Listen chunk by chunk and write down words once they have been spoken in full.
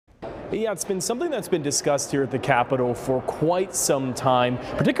Yeah, it's been something that's been discussed here at the Capitol for quite some time,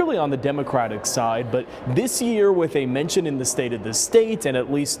 particularly on the Democratic side. But this year, with a mention in the State of the State and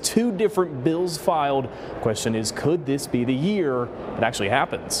at least 2 different bills filed, the question is, could this be the year it actually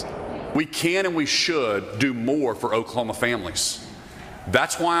happens? We can and we should do more for Oklahoma families.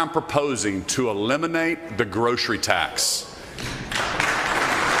 That's why I'm proposing to eliminate the grocery tax.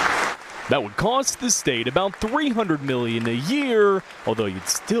 That would cost the state about $300 million a year, although you'd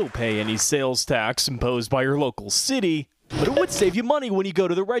still pay any sales tax imposed by your local city. But it would save you money when you go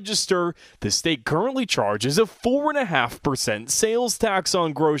to the register. The state currently charges a 4.5% sales tax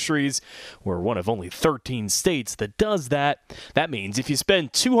on groceries. We're one of only 13 states that does that. That means if you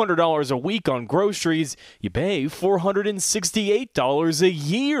spend $200 a week on groceries, you pay $468 a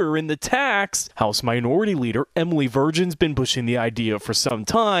year in the tax. House Minority Leader Emily Virgin's been pushing the idea for some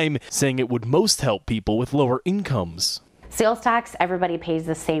time, saying it would most help people with lower incomes. Sales tax, everybody pays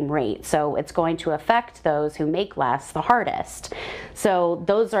the same rate, so it's going to affect those who make less the hardest. So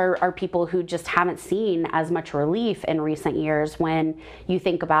those are people who just haven't seen as much relief in recent years when you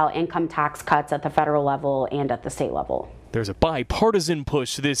think about income tax cuts at the federal level and at the state level. There's a bipartisan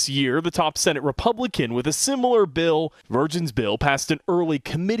push this year. The top Senate Republican with a similar bill. Virgin's bill passed an early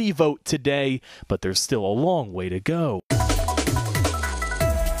committee vote today, but there's still a long way to go.